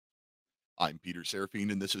I'm Peter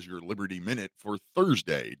Serafine, and this is your Liberty Minute for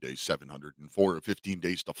Thursday, day 704 of 15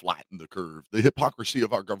 days to flatten the curve. The hypocrisy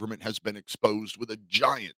of our government has been exposed with a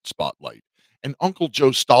giant spotlight, and Uncle Joe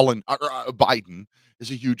Biden is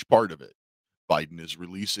a huge part of it. Biden is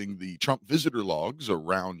releasing the Trump visitor logs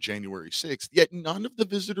around January 6th, yet none of the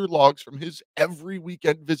visitor logs from his every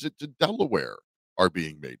weekend visit to Delaware are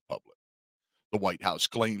being made public. The White House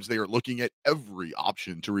claims they are looking at every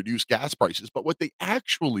option to reduce gas prices, but what they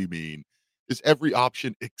actually mean is every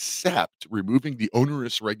option except removing the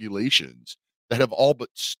onerous regulations that have all but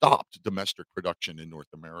stopped domestic production in North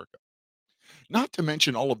America. Not to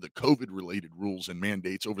mention all of the COVID related rules and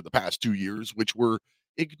mandates over the past 2 years, which were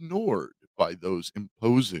ignored by those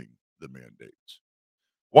imposing the mandates.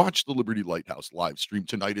 Watch the Liberty Lighthouse live stream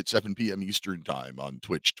tonight at 7 p.m. Eastern Time on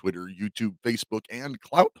Twitch, Twitter, YouTube, Facebook, and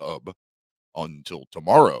Clout Hub. Until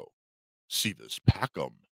tomorrow, si vis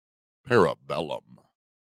pacem, parabellum.